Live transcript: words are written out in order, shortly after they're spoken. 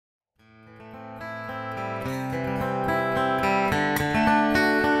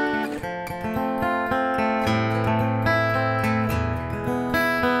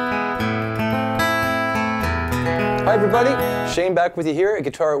everybody, Shane back with you here at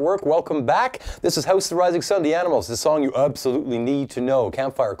Guitar at Work. Welcome back. This is House of the Rising Sun, The Animals, the song you absolutely need to know.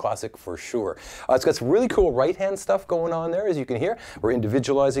 Campfire classic for sure. It's got some really cool right-hand stuff going on there, as you can hear. We're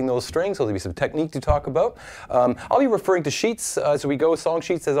individualizing those strings, so there'll be some technique to talk about. I'll be referring to sheets as we go, song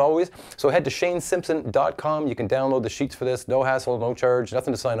sheets as always. So head to ShaneSimpson.com. You can download the sheets for this. No hassle, no charge,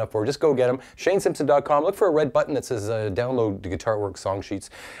 nothing to sign up for. Just go get them. ShaneSimpson.com. Look for a red button that says download the Guitar at Work song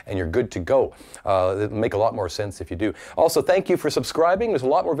sheets, and you're good to go. It'll make a lot more sense if you do. Also, thank you for subscribing. There's a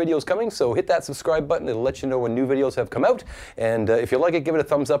lot more videos coming, so hit that subscribe button. It'll let you know when new videos have come out. And if you like it, give it a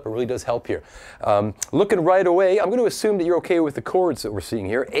thumbs up. It really does help here. Looking right away, I'm going to assume that you're okay with the chords that we're seeing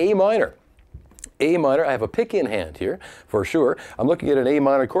here. A minor. A minor, I have a pick in hand here for sure. I'm looking at an A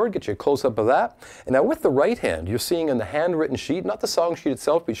minor chord, get you a close up of that. And now with the right hand, you're seeing in the handwritten sheet, not the song sheet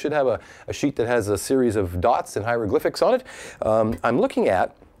itself, but you should have a sheet that has a series of dots and hieroglyphics on it. I'm looking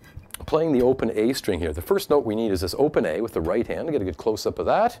at playing the open A string here. The first note we need is this open A with the right hand. Get a good close up of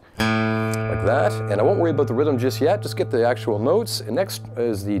that, like that. And I won't worry about the rhythm just yet, just get the actual notes. And next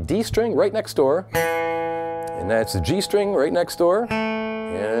is the D string right next door. And that's the G string right next door.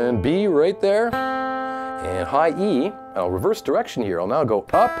 And B right there. And high E. I'll reverse direction here. I'll now go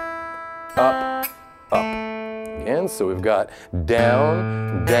up, up, up. Again, so we've got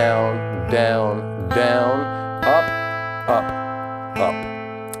down, down, down, down, up, up, up.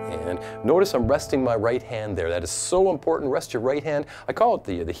 And notice I'm resting my right hand there. That is so important. Rest your right hand. I call it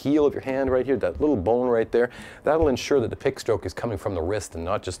the heel of your hand right here, that little bone right there. That'll ensure that the pick stroke is coming from the wrist and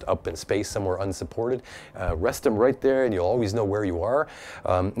not just up in space somewhere unsupported. Rest them right there and you'll always know where you are.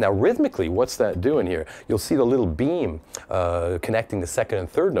 Now rhythmically, what's that doing here? You'll see the little beam connecting the second and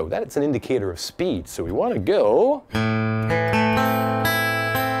third note. That's an indicator of speed. So we want to go. I'll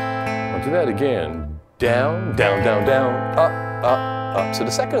do that again. Down, down, down, down, up, up, up. So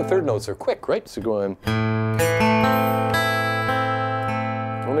the second and third notes are quick, right? So going. And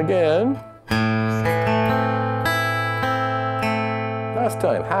again. Last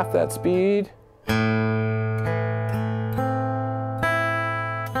time, half that speed. There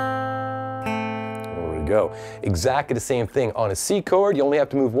we go. Exactly the same thing on a C chord. You only have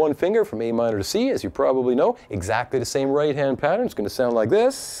to move one finger from A minor to C, as you probably know. Exactly the same right hand pattern. It's going to sound like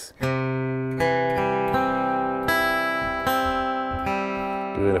this.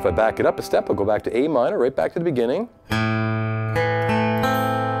 And if I back it up a step, I'll go back to A minor, right back to the beginning.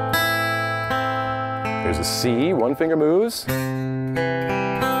 There's a C, one finger moves. Now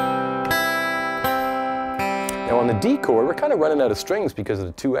on the D chord, we're kind of running out of strings because of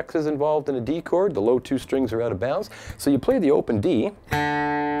the two X's involved in a D chord. The low two strings are out of bounds. So you play the open D,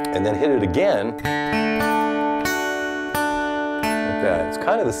 and then hit it again. Like that. It's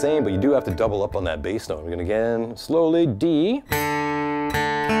kind of the same, but you do have to double up on that bass note. We're going to again, slowly, D.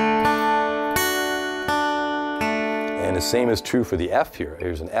 And the same is true for the F here.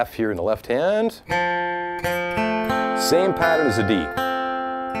 Here's an F here in the left hand. Same pattern as a D.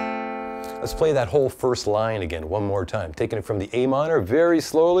 Let's play that whole first line again one more time. Taking it from the A minor very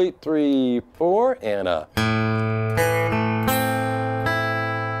slowly. 3, 4, and a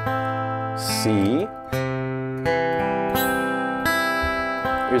C.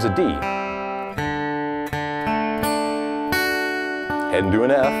 Here's a D. Head into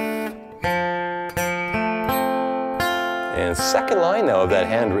an F. And second line now of that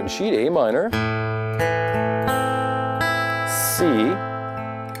handwritten sheet, A minor, C,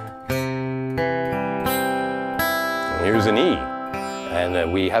 and here's an E.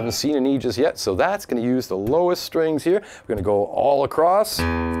 And we haven't seen an E just yet, so that's going to use the lowest strings here. We're going to go all across.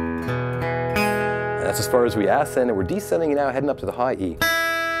 And that's as far as we ascend, and we're descending now, heading up to the high E.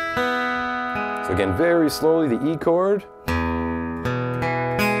 So again, very slowly, the E chord.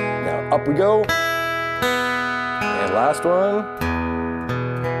 Now up we go. Last one.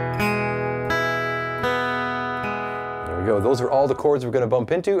 There we go. Those are all the chords we're going to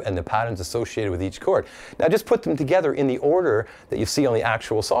bump into and the patterns associated with each chord. Now just put them together in the order that you see on the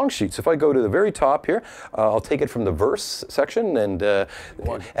actual song sheet. So if I go to the very top here, I'll take it from the verse section and I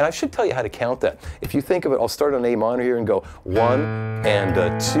should tell you how to count that. If you think of it, I'll start on A minor here and go 1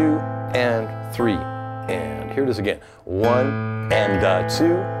 and 2 and 3. And here it is again. 1 and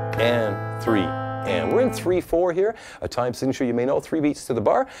 2 and 3. And we're in 3/4 here, a time signature you may know, 3 beats to the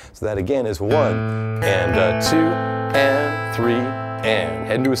bar. So that again is 1 and 2 and 3 and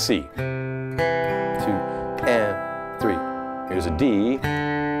head into a C. 2 and 3. Here's a D.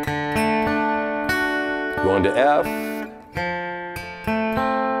 Going to F.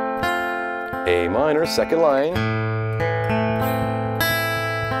 A minor, second line.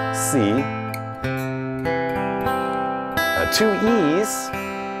 C. 2 E's.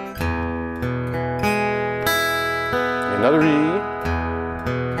 Another E.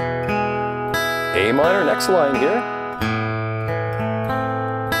 A minor, next line here.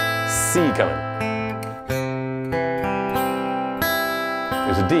 C coming.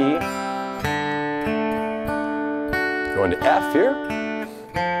 There's a D. Going to F here.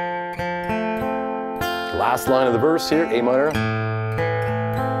 Last line of the verse here, A minor.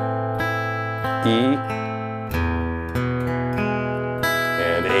 E.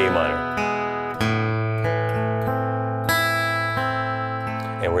 And A minor.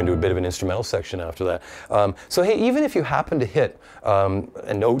 And we're going to do a bit of an instrumental section after that. So hey, even if you happen to hit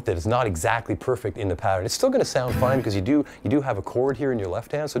a note that is not exactly perfect in the pattern, it's still going to sound fine because you do have a chord here in your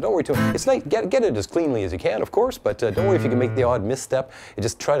left hand. So don't worry too much. It's like get it as cleanly as you can, of course, but don't worry if you can make the odd misstep. You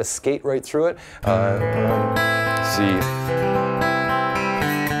just try to skate right through it. C.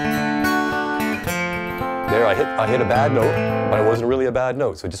 There, I hit a bad note, but it wasn't really a bad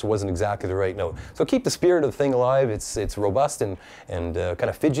note, so it just wasn't exactly the right note. So keep the spirit of the thing alive. It's robust and kind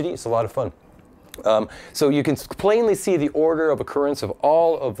of fidgety. It's a lot of fun. So you can plainly see the order of occurrence of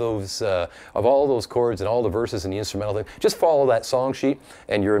all of those chords and all the verses in the instrumental thing. Just follow that song sheet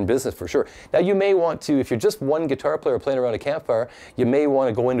and you're in business for sure. Now you may want to, if you're just one guitar player playing around a campfire, you may want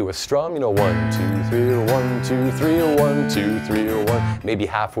to go into a strum, you know, 1, 2, 3, or 1, 2, 3, or 1, 2, 3, or 1, maybe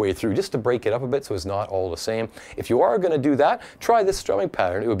halfway through, just to break it up a bit so it's not all the same. If you are going to do that, try this strumming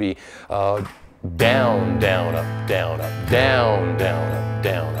pattern. It would be down, down, up, down, up, down, down, up,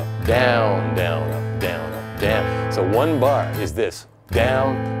 down, up, down, down, up, down, up, down. So one bar is this,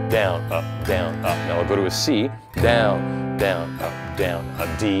 down, down, up, down, up. Now I'll go to a C, down, down, up, down, a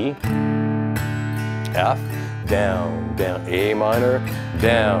D, F, down, down, A minor,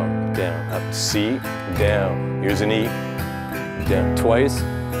 down, down, up, C, down. Here's an E, down twice.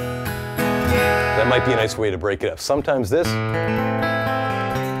 That might be a nice way to break it up. Sometimes this,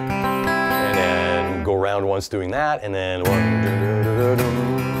 go around once doing that, and then one.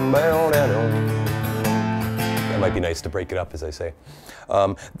 That might be nice to break it up, as I say.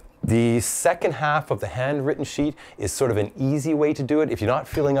 The second half of the handwritten sheet is sort of an easy way to do it. If you're not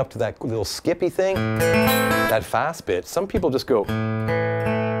feeling up to that little skippy thing, that fast bit, some people just go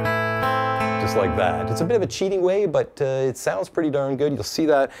just like that. It's a bit of a cheating way, but it sounds pretty darn good. You'll see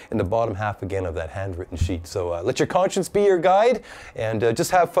that in the bottom half again of that handwritten sheet. So let your conscience be your guide, and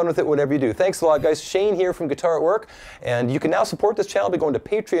just have fun with it, whatever you do. Thanks a lot, guys. Shane here from Guitar at Work, and you can now support this channel by going to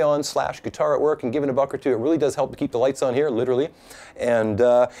Patreon/Guitar at Work and giving a buck or two. It really does help to keep the lights on here, literally. And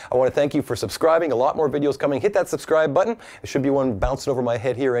I want to thank you for subscribing. A lot more videos coming. Hit that subscribe button. There should be one bouncing over my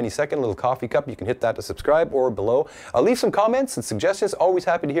head here any second, a little coffee cup. You can hit that to subscribe, or below. Leave some comments and suggestions. Always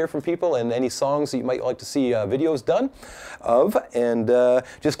happy to hear from people, and any songs that you might like to see videos done of, and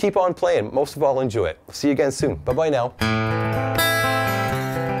just keep on playing. Most of all, enjoy it. See you again soon. Bye-bye now.